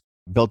he's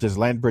built his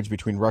land bridge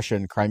between Russia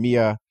and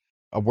Crimea.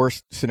 A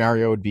worse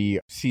scenario would be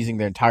seizing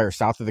the entire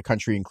south of the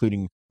country,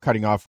 including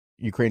cutting off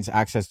Ukraine's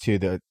access to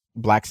the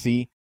Black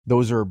Sea.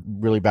 Those are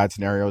really bad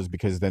scenarios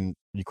because then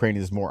Ukraine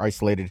is more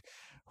isolated.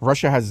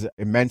 Russia has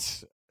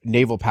immense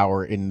naval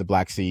power in the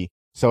Black Sea.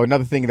 So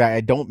another thing that I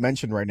don't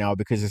mention right now,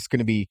 because it's going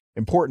to be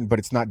important, but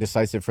it's not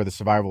decisive for the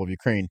survival of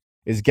Ukraine,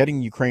 is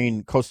getting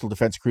Ukraine coastal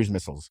defense cruise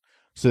missiles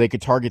so they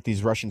could target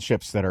these Russian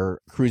ships that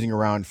are cruising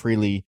around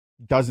freely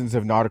dozens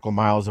of nautical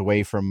miles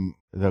away from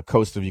the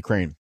coast of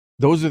Ukraine.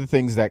 Those are the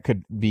things that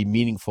could be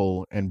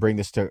meaningful and bring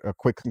this to a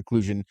quick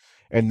conclusion.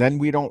 And then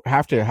we don't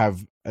have to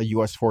have a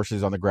U.S.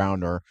 forces on the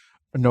ground or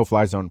a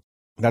no-fly zone.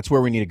 That's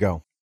where we need to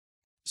go.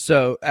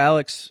 So,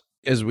 Alex,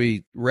 as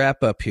we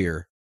wrap up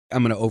here,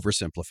 I'm going to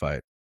oversimplify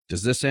it.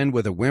 Does this end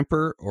with a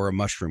whimper or a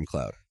mushroom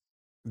cloud?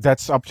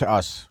 That's up to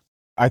us.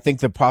 I think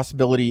the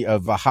possibility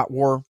of a hot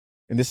war,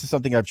 and this is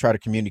something I've tried to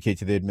communicate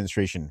to the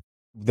administration,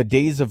 the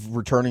days of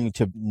returning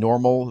to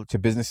normal, to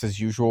business as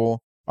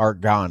usual, are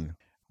gone.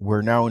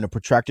 We're now in a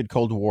protracted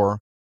Cold War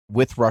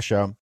with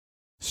Russia.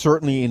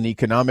 Certainly in the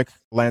economic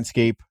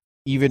landscape,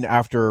 even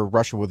after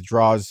Russia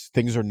withdraws,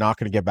 things are not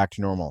going to get back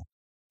to normal.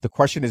 The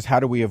question is, how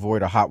do we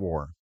avoid a hot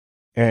war?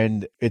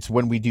 And it's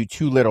when we do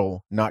too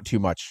little, not too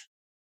much.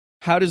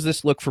 How does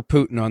this look for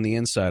Putin on the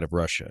inside of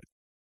Russia?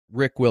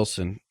 Rick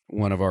Wilson,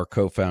 one of our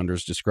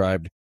co-founders,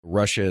 described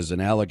Russia as an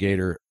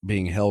alligator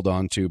being held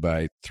onto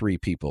by three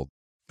people: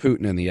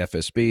 Putin and the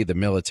FSB, the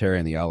military,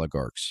 and the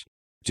oligarchs.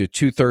 Do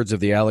 2/3 of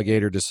the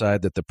alligator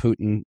decide that the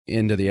Putin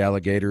end of the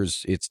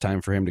alligators, it's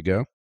time for him to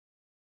go?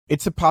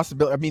 It's a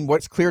possibility. I mean,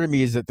 what's clear to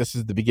me is that this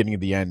is the beginning of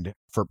the end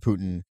for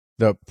Putin.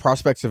 The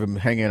prospects of him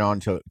hanging on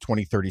to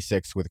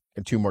 2036 with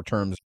 2 more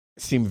terms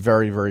seem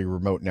very, very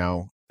remote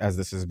now as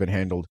this has been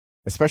handled,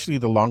 especially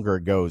the longer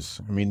it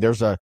goes. I mean,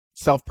 there's a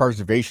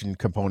self-preservation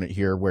component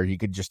here where he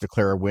could just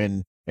declare a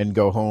win and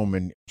go home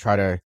and try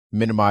to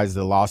minimize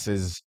the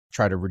losses,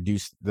 try to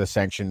reduce the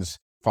sanctions,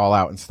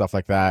 fallout and stuff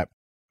like that.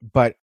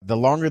 But the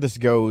longer this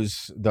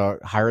goes, the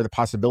higher the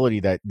possibility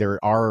that there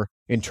are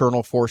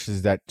internal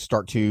forces that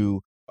start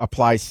to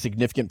apply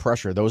significant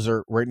pressure. Those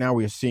are, right now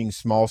we are seeing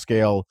small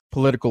scale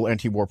political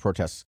anti-war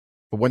protests.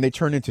 But when they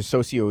turn into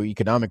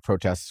socioeconomic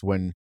protests,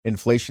 when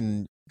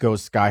inflation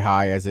goes sky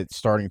high as it's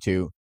starting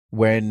to,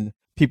 when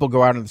people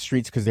go out on the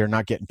streets because they're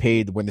not getting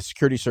paid, when the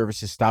security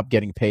services stop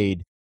getting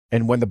paid,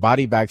 and when the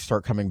body bags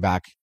start coming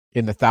back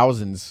in the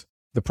thousands,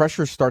 the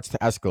pressure starts to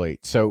escalate.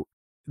 So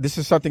this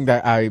is something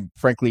that I'm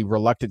frankly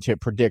reluctant to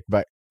predict,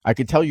 but I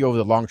can tell you over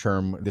the long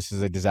term, this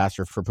is a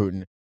disaster for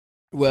Putin.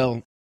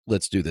 Well,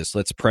 let's do this.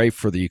 Let's pray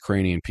for the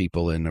Ukrainian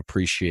people and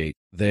appreciate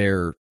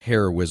their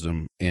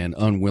heroism and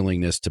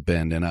unwillingness to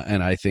bend. And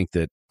I think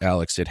that,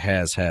 Alex, it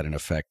has had an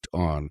effect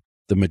on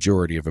the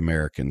majority of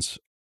Americans.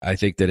 I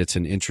think that it's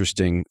an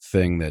interesting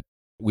thing that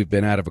we've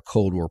been out of a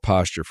Cold War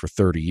posture for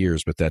 30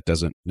 years, but that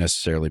doesn't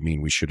necessarily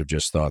mean we should have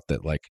just thought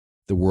that like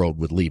the world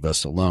would leave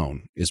us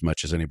alone as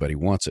much as anybody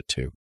wants it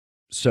to.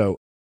 So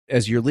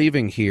as you're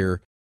leaving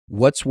here,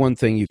 what's one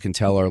thing you can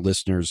tell our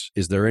listeners?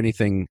 Is there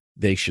anything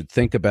they should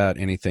think about,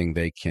 anything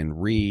they can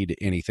read,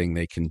 anything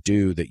they can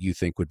do that you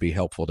think would be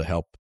helpful to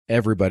help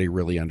everybody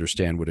really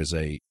understand what is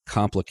a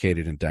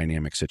complicated and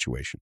dynamic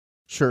situation?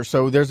 Sure.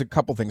 So there's a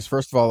couple things.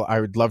 First of all, I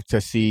would love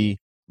to see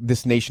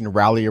this nation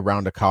rally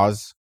around a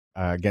cause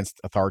against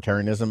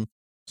authoritarianism.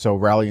 So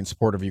rally in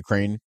support of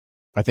Ukraine.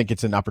 I think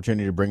it's an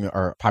opportunity to bring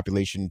our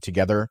population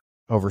together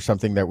over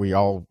something that we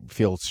all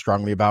feel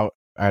strongly about.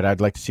 And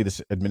I'd like to see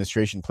this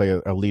administration play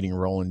a leading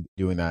role in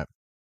doing that.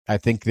 I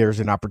think there's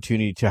an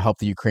opportunity to help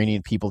the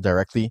Ukrainian people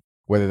directly,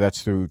 whether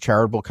that's through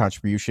charitable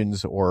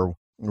contributions or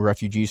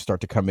refugees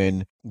start to come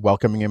in,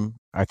 welcoming him.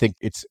 I think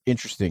it's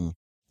interesting,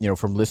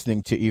 from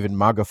listening to even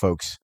MAGA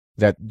folks,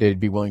 that they'd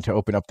be willing to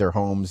open up their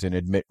homes and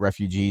admit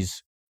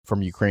refugees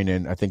from Ukraine.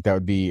 And I think that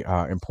would be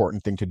an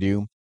important thing to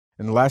do.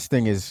 And the last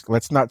thing is,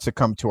 let's not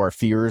succumb to our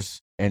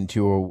fears and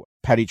to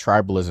petty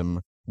tribalism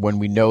when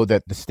we know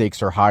that the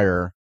stakes are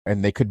higher,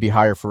 and they could be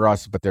higher for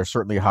us, but they're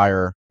certainly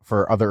higher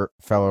for other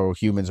fellow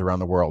humans around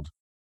the world.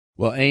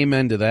 Well,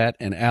 amen to that.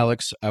 And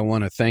Alex, I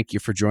want to thank you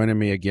for joining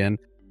me again.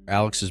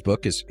 Alex's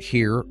book is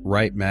Here,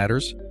 Right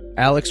Matters.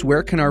 Alex,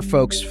 where can our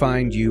folks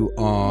find you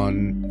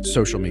on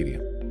social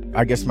media?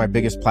 I guess my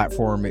biggest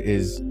platform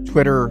is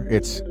Twitter.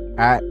 It's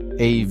at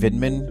a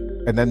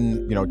Vindman. And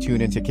then,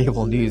 tune into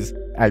cable news.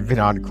 I've been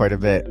on quite a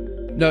bit.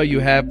 No, you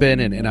have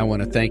been. And I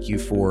want to thank you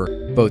for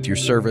both your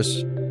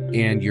service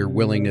and your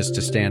willingness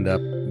to stand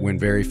up when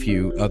very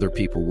few other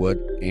people would,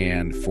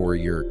 and for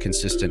your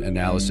consistent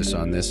analysis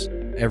on this.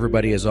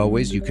 Everybody, as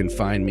always, you can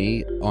find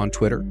me on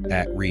Twitter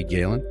at Reed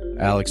Galen.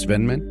 Alex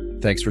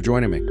Vindman, thanks for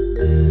joining me.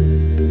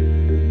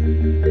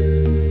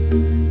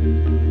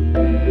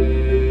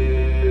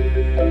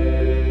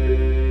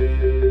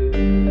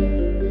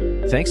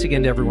 Thanks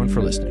again to everyone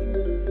for listening.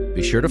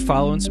 Be sure to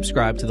follow and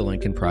subscribe to The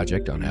Lincoln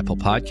Project on Apple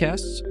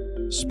Podcasts,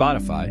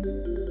 Spotify,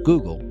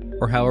 Google,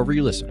 or however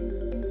you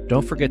listen.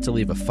 Don't forget to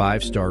leave a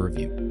 5-star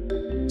review.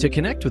 To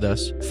connect with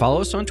us,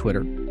 follow us on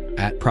Twitter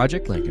at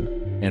Project Lincoln,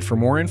 and for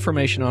more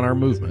information on our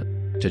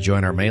movement, to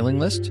join our mailing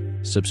list,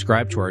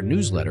 subscribe to our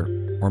newsletter,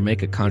 or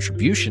make a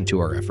contribution to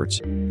our efforts,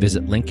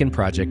 visit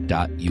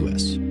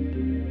lincolnproject.us.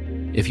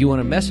 If you want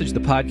to message the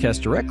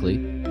podcast directly,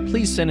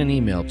 please send an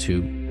email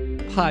to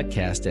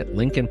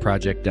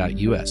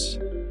podcast@lincolnproject.us.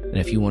 And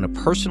if you want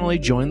to personally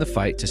join the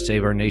fight to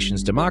save our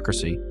nation's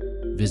democracy,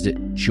 visit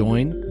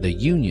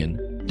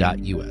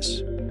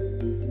jointheunion.us.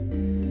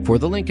 For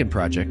The Lincoln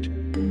Project,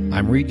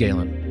 I'm Reed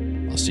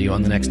Galen. I'll see you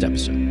on the next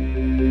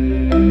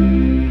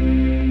episode.